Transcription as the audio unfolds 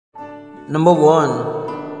Number 1.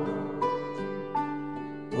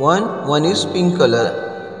 1 is pink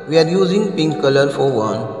color. We are using pink color for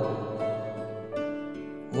 1.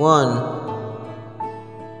 1.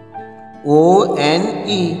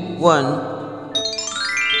 O-N-E 1.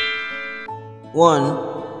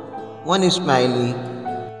 1 is smiley.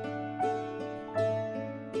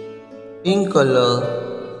 Pink color.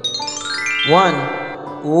 1.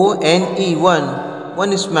 O-N-E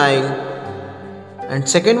 1 is smile. And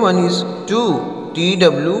second one is 2.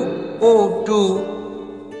 T-W-O 2.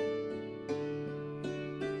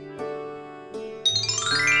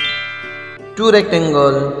 2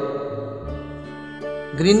 rectangle.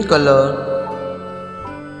 Green color.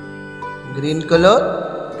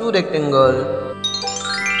 2 rectangle.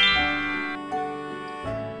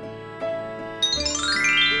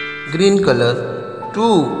 Green color.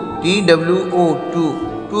 2. T-W-O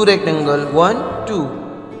 2 rectangle. 1 2.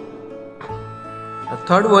 The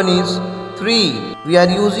third one is 3. We are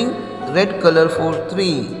using red color for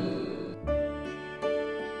 3.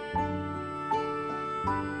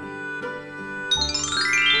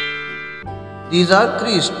 These are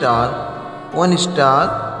 3 stars. 1 star.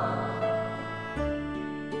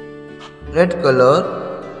 Red color.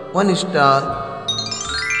 1 star.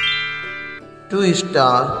 2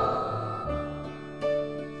 star.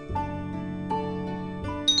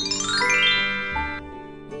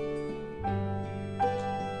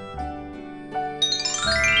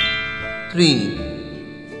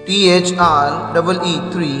 3. T-H-R-E-E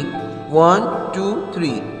 3. 1 2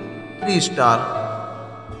 3. 3 star.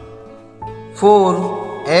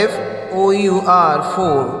 4. F-O-U-R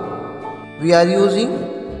 4. We are using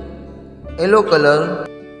yellow color.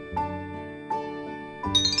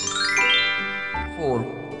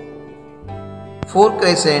 4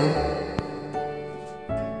 crescent.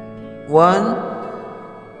 1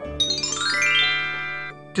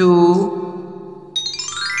 2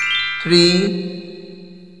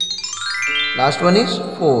 3. Last one is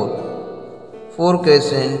 4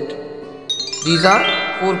 crescent. These are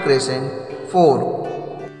 4 crescent. 4.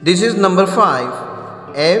 This is number 5.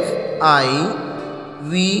 F-I-V-E.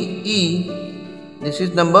 This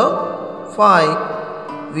is number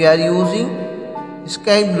 5. We are using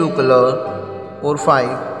sky blue color for 5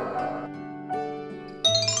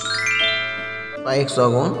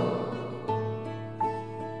 hexagon.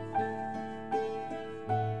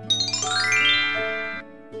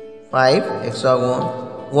 5 hexagon.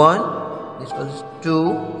 1. This one is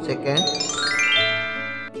 2. Second.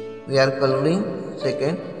 We are coloring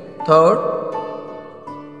second. Third.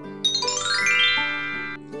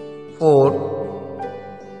 4th.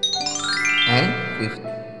 And 5th.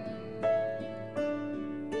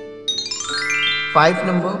 5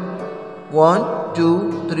 number. 1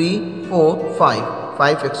 2 3 4 5.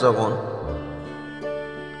 5 hexagon.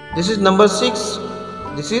 This is number 6.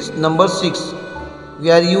 This is number 6. We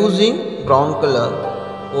are using brown color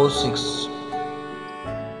for 6.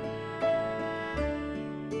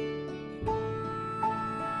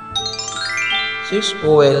 6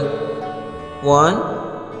 oval. 1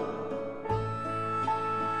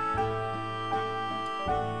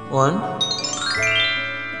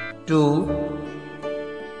 2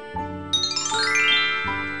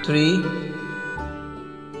 3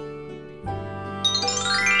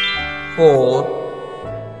 4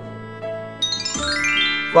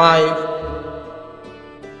 5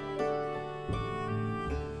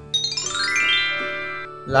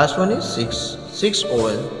 Last one is 6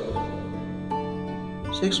 oval.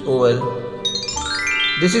 6 oval.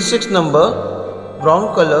 This is 6 number,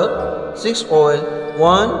 brown color. 6 oval.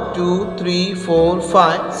 1 2 3 4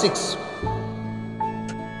 5 6.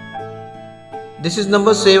 This is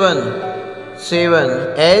number 7.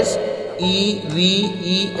 7 S-E-V-E-N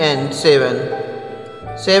 7.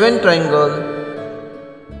 7 triangle.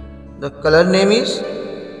 The color name is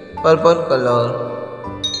purple color.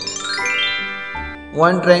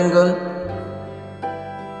 1 triangle.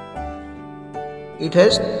 It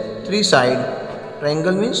has 3 sides.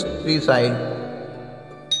 Triangle means 3 sides.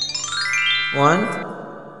 1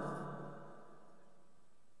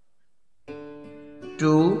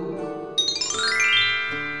 2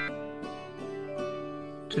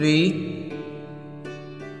 3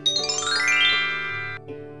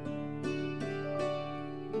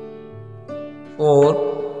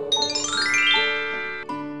 4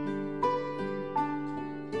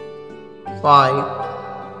 5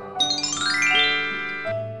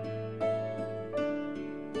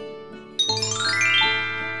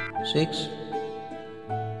 6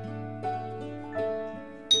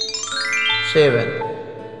 7.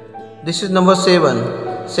 This is number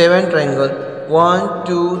 7. 7 triangle. 1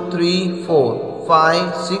 2 3 4.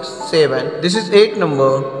 5, 6, 7. This is 8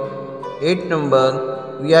 number. 8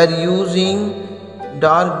 number. We are using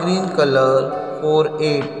dark green color for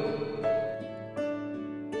 8.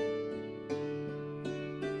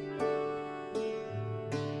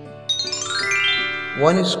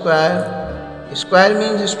 1 square. Square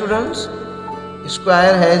means, students,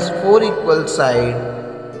 square has 4 equal sides.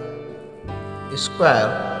 Square.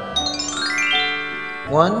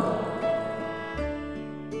 1,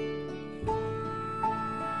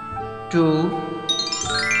 2,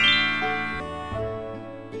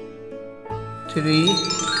 3,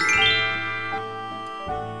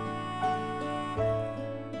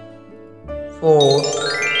 4,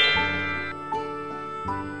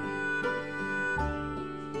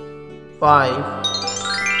 5,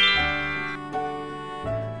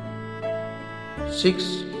 6,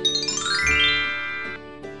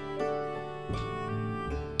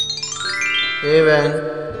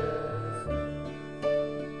 7,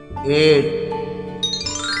 8.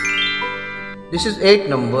 This is 8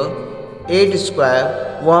 number. 8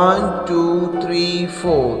 square. 1, 2, 3,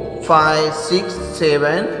 4, 5, 6,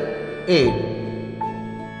 7, 8.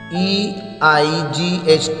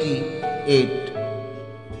 EIGHT. 8.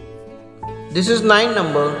 This is 9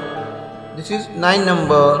 number. This is 9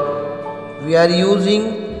 number. We are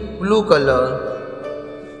using blue color.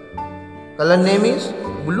 Color name is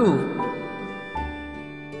blue.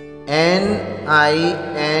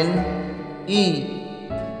 NINE.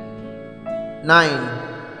 9.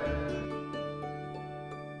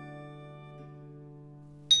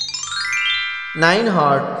 9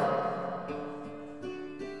 heart.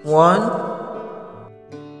 1,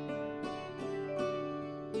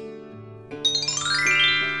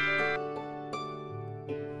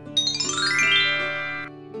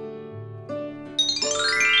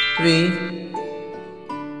 3,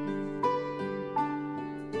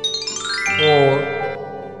 4,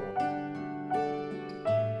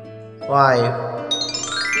 5,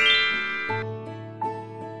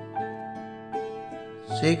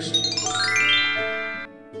 6,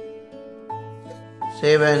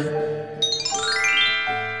 7,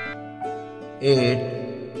 8,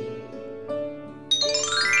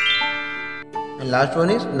 and last one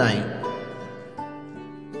is 9.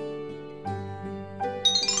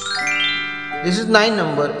 This is 9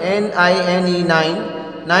 number. NINE.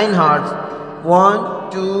 9. 9 hearts.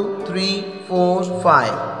 1, 2, 3, 4,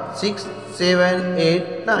 5, 6, 7,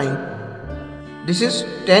 8, 9. This is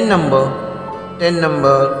 10 number. 10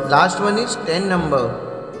 number. Last one is 10 number.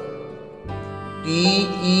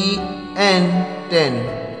 TEN. 10.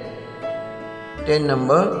 10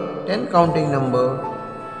 number. 10 counting number.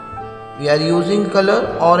 We are using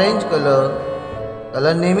color orange color.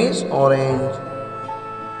 Color name is orange.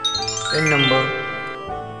 10 number.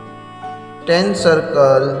 10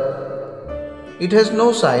 circle. It has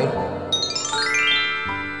no side.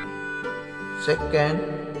 Second.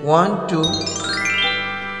 1, 2,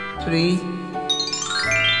 3,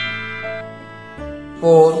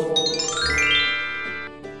 4,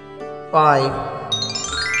 5,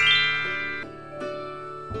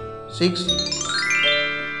 6,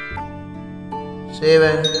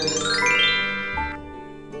 7,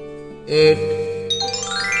 8,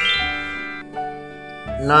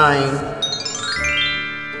 9,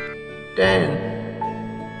 10.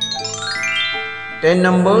 10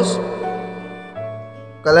 numbers.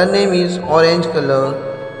 Color name is orange color.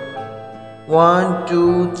 1,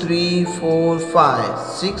 2, 3, 4, 5,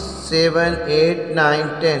 6, 7, 8,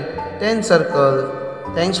 9, 10. 10 circle.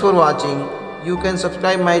 Thanks for watching. You can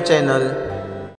subscribe my channel.